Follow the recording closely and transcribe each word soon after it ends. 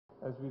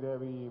as we there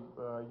we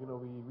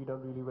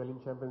done really well in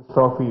Champions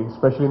Trophy,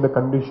 especially in the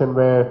condition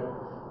where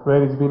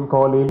it's been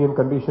called alien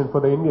condition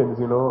for the Indians,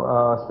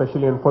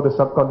 especially and for the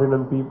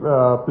subcontinent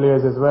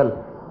players as well.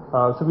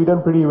 So we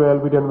done pretty well.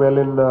 We done well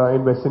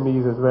in West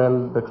Indies as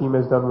well. The team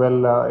has done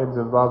well in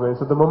Zimbabwe.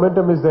 So the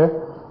momentum is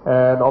there,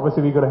 and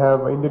obviously we're going to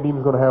have Indian team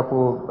is going to have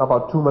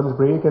about 2 months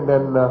break, and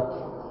then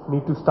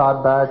need to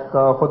start back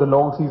for the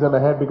long season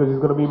ahead, because it's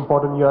going to be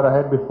important year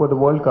ahead before the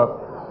World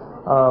Cup.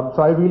 So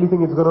I really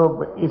think we're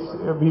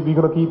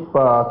gonna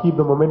keep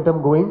the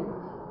momentum going,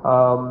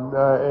 and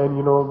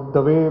the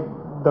way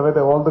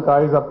all the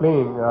guys are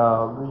playing,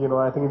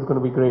 I think it's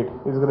going to be great.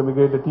 It's going to be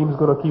great. The team's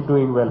going to keep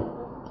doing well,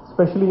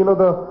 especially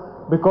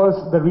because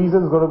the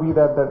reason is going to be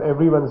that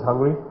everyone's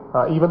hungry.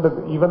 Even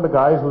the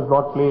guys who's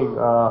not playing,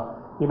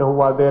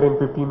 who are there in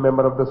 15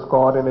 member of the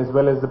squad, and as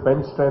well as the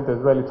bench strength as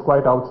well. It's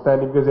quite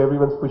outstanding because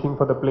everyone's pushing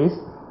for the place.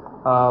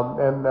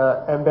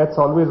 And that's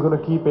always going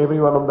to keep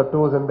everyone on the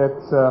toes, and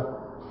that's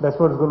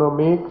what's going to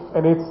make,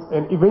 and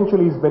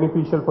eventually it's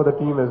beneficial for the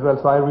team as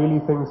well. So I really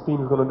think this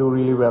team is going to do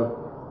really well.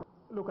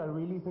 Look, I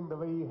really think the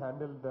way he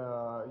handled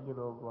the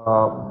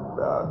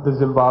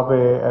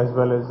Zimbabwe, as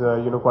well as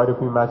quite a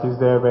few matches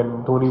there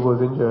when Dhoni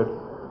was injured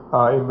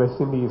in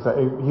West Indies,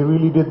 he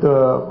really did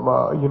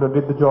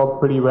the job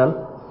pretty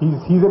well.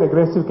 He's an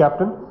aggressive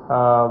captain,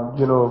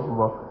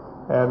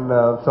 and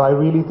so I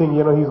really think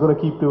he's going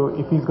to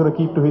if he's going to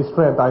keep to his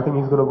strength, I think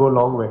he's going to go a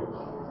long way.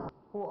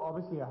 Oh,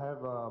 obviously I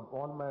have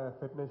all my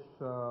fitness.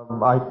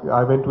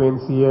 I went to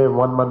NCA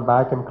 1 month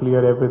back and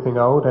cleared everything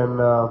out, and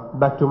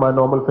back to my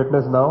normal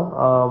fitness now.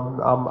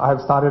 I have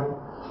started.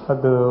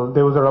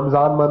 There was a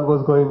Ramzan month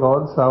was going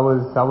on, so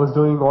I was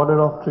doing on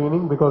and off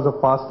training because of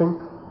fasting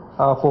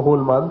for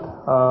whole month.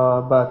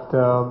 But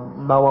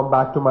now I'm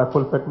back to my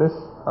full fitness,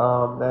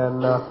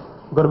 and I'm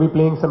going to be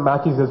playing some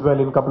matches as well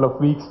in a couple of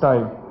weeks'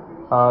 time.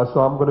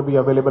 So I'm going to be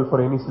available for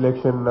any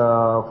selection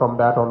from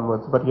that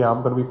onwards. But yeah,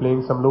 I'm going to be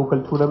playing some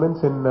local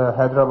tournaments in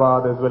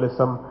Hyderabad, as well as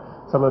some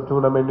of the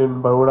tournament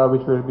in Baroda,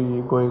 which will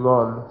be going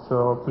on.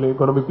 So going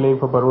to be playing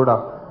for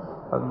Baroda,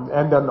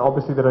 and then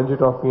obviously the Ranji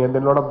Trophy, and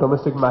then a lot of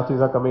domestic matches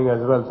are coming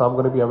as well. So I'm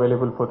going to be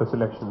available for the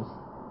selections.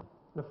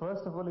 The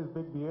first of all is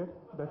big beard.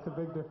 That's a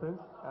big difference.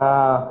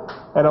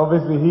 And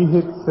obviously he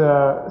hits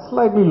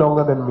slightly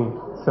longer than me.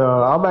 So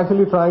I'm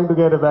actually trying to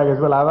get it back as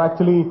well. I've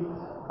actually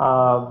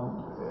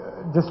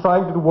just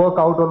trying to work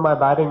out on my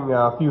batting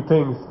a few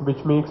things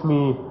which makes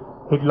me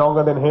hit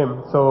longer than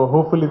him. So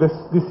hopefully this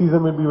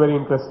season will be very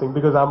interesting,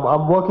 because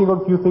I'm working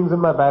on few things in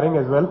my batting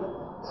as well.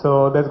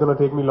 So that's going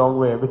to take me a long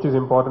way, which is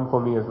important for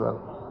me as well.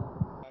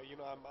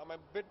 I'm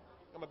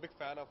a big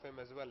fan of him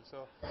as well.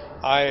 So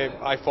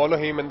I follow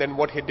him, and then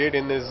what he did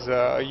in his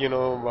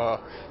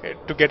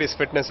to get his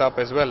fitness up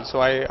as well. So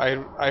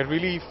I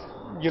really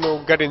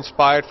get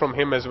inspired from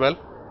him as well.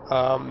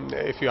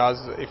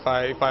 If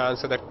I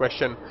answer that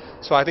question,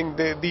 so I think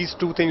these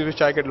two things which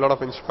I get a lot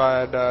of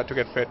inspired to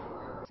get fit.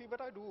 See,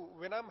 what I do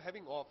when I'm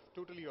having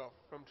totally off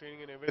from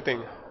training and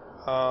everything,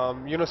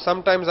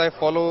 sometimes I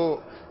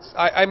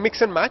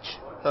mix and match,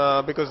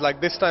 because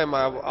like this time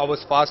I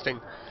was fasting,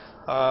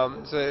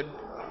 so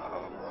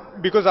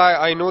because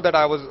I know that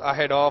I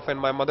had off, and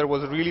my mother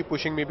was really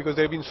pushing me, because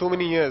there have been so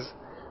many years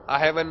I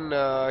haven't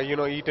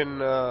eaten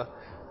her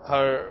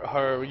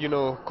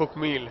cooked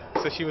meal.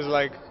 So she was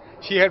like,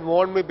 she had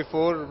warned me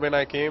before when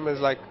I came, is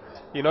like,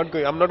 I'm not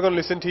going to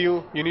listen to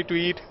you. You need to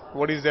eat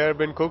what is there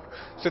been cooked.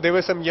 So there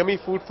was some yummy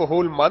food for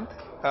whole month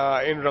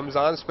in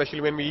Ramzan,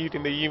 especially when we eat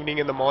in the evening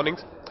and the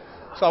mornings.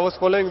 So I was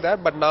following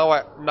that, but now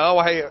I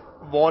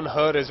warn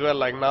her as well.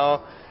 Like,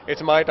 now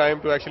it's my time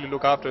to actually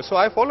look after. So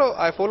I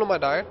follow my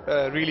diet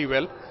really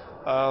well,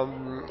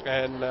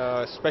 and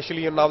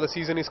especially now the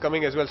season is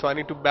coming as well. So I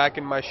need to back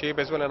in my shape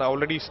as well, and I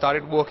already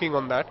started working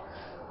on that.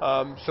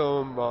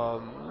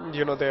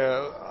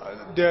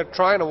 They're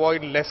trying to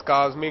avoid less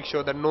carbs, make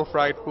sure that no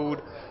fried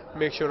food,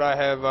 make sure I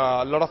have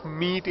a lot of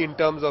meat in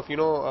terms of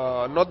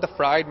not the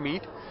fried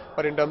meat,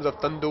 but in terms of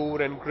tandoor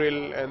and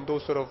grill and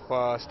those sort of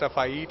stuff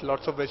I eat.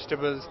 Lots of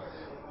vegetables,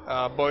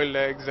 boiled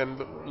eggs,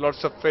 and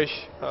lots of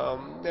fish,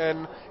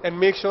 and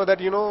make sure that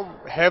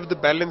have the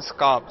balanced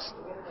carbs,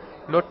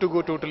 not to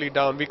go totally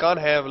down. We can't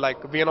have,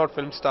 like, we are not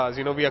film stars,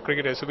 we are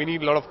cricketers, so we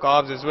need a lot of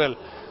carbs as well,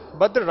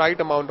 but the right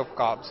amount of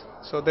carbs.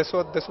 So that's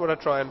what I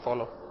try and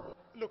follow.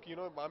 Look,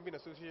 I've been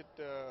associated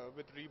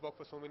with Reebok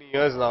for so many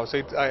years now. So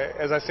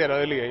as I said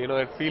earlier,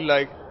 it feels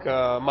like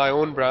my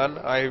own brand.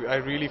 I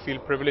really feel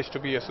privileged to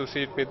be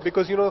associated with,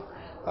 because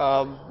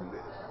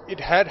it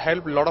had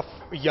helped a lot of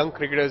young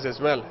cricketers as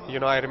well.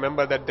 I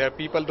remember that there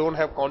people don't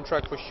have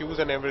contract for shoes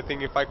and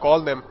everything. If I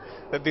call them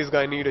that this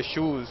guy need a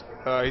shoes,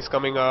 he's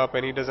coming up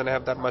and he doesn't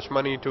have that much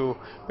money to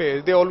pay,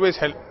 they always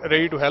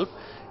ready to help,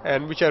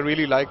 and which I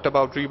really liked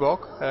about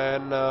Reebok.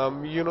 And I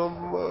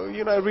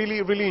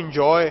really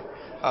enjoy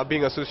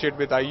being associated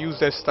with. I use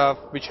their stuff,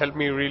 which helped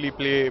me really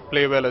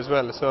play well as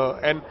well. So,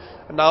 and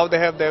now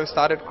they've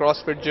started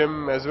CrossFit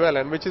gym as well,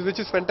 and which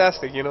is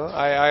fantastic.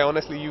 I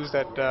honestly use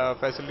that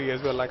facility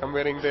as well. Like, I'm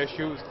wearing their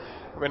shoes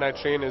when I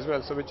train as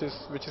well, so which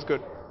is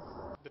good.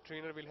 The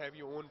trainer will have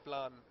your own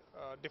plan,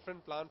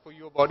 different plan for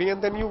your body,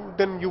 and then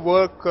you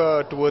work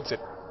towards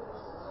it.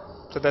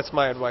 So that's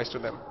my advice to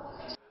them.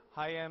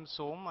 Hi, I'm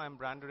Som. I'm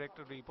brand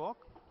director Reebok.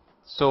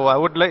 So I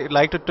would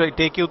like to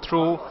take you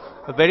through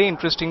a very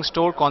interesting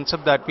store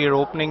concept that we are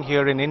opening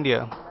here in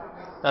India.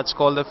 That's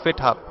called the Fit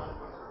Hub.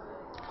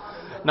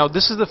 Now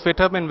this is the Fit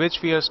Hub in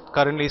which we are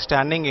currently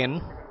standing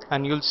in,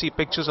 and you'll see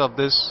pictures of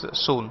this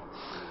soon.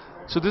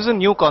 So this is a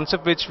new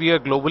concept which we are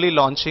globally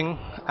launching,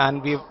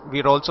 and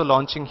we're also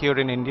launching here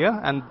in India,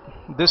 and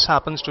this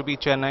happens to be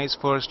Chennai's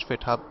first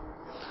Fit Hub.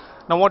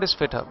 Now what is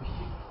Fit Hub?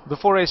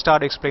 Before I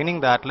start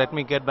explaining that, let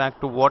me get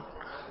back to what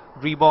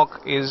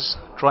Reebok is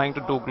trying to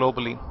do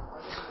globally.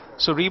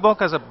 So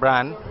Reebok as a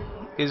brand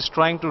is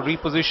trying to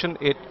reposition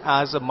it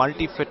as a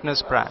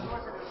multi-fitness brand.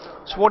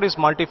 So what is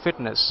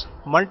multi-fitness?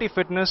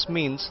 Multi-fitness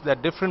means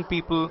that different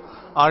people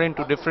are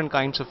into different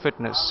kinds of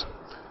fitness.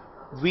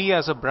 We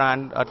as a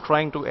brand are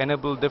trying to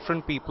enable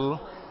different people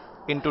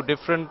into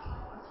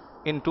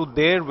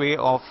their way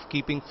of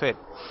keeping fit.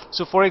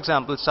 So for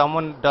example,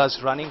 someone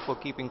does running for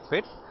keeping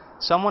fit,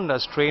 someone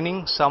does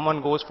training,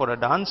 someone goes for a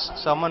dance,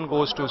 someone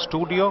goes to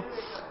studio,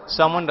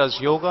 someone does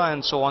yoga,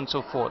 and so on and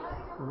so forth.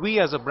 We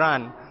as a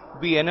brand,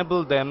 we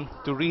enable them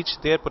to reach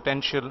their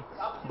potential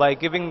by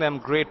giving them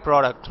great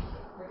product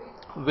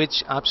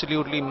which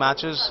absolutely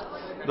matches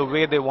the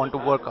way they want to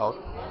work out.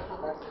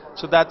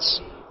 So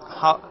that's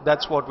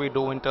what we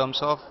do in terms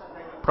of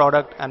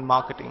product and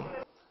marketing.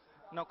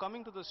 Now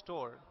coming to the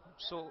store,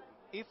 so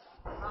if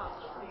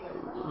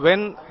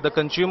when the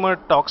consumer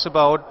talks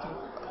about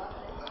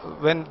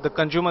when the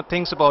consumer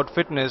thinks about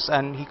fitness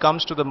and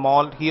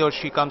he or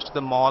she comes to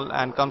the mall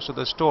and comes to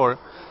the store,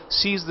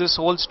 sees this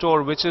whole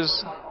store which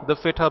is the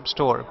Fit Hub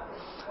store.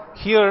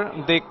 Here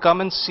they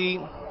come and see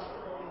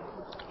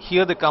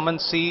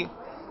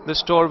the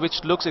store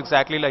which looks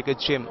exactly like a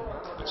gym.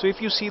 So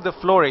if you see the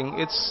flooring,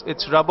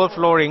 it's rubber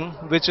flooring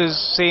which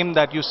is same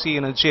that you see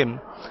in a gym.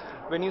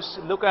 When you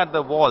look at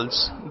the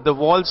walls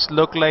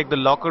look like the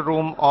locker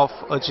room of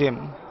a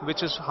gym,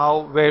 which is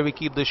where we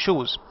keep the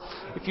shoes.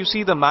 If you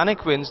see the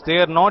mannequins, they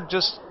are not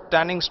just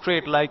standing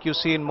straight like you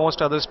see in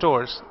most other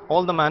stores.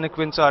 All the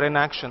mannequins are in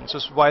action. So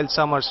while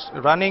some are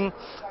running,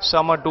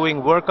 some are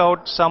doing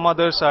workout, some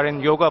others are in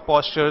yoga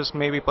postures,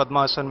 maybe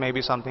Padmasana,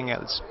 maybe something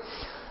else.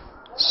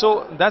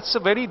 So that's a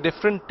very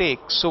different take.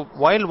 So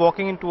while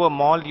walking into a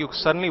mall, you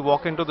suddenly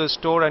walk into the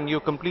store and you're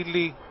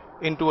completely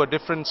into a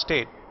different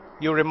state.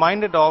 You're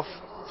reminded of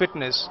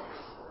fitness.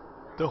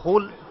 The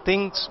whole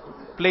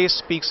place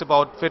speaks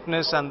about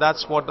fitness, and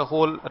that's what the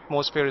whole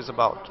atmosphere is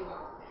about.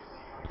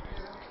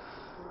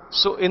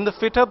 So in the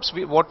Fit Hubs,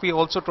 what we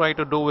also try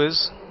to do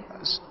is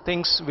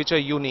things which are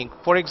unique.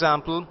 For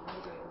example,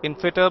 in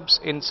Fit Hubs,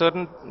 in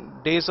certain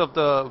days of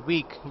the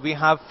week, we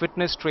have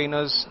fitness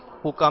trainers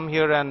who come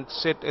here and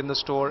sit in the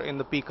store in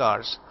the peak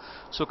hours.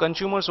 So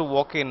consumers who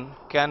walk in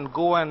can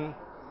go and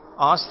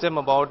ask them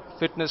about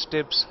fitness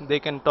tips. They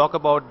can talk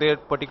about their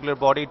particular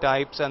body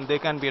types, and there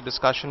can be a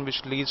discussion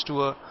which leads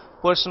to a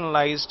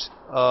personalized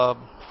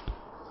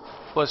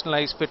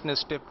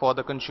fitness tip for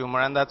the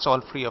consumer, and that's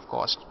all free of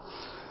cost.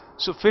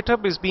 So Fit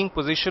Hub is being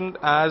positioned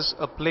as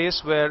a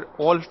place where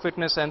all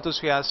fitness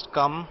enthusiasts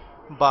come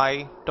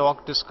by,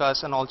 talk,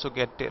 discuss, and also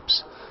get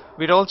tips.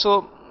 We're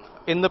also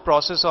in the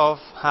process of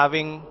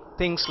having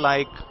things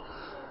like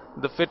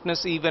the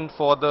fitness event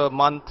for the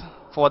month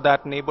for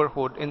that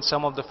neighborhood in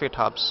some of the Fit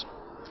Hubs.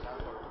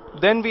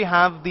 Then we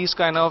have these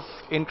kind of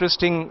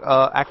interesting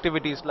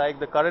activities like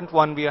the current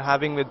one we are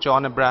having with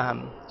John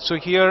Abraham. So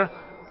here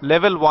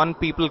level 1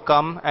 people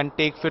come and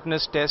take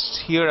fitness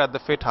tests here at the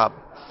Fit Hub.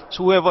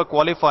 So whoever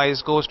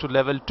qualifies goes to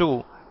level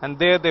 2, and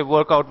there they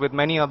work out with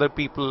many other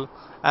people,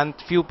 and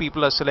few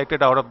people are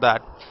selected out of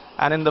that.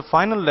 And in the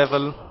final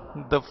level,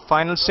 the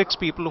final 6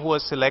 people who are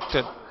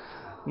selected,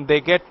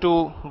 they get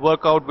to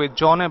work out with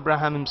John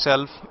Abraham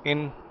himself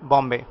in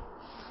Bombay.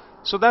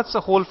 So that's the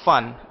whole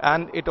fun,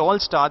 and it all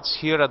starts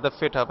here at the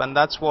Fit Hub, and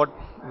that's what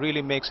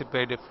really makes it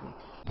very different.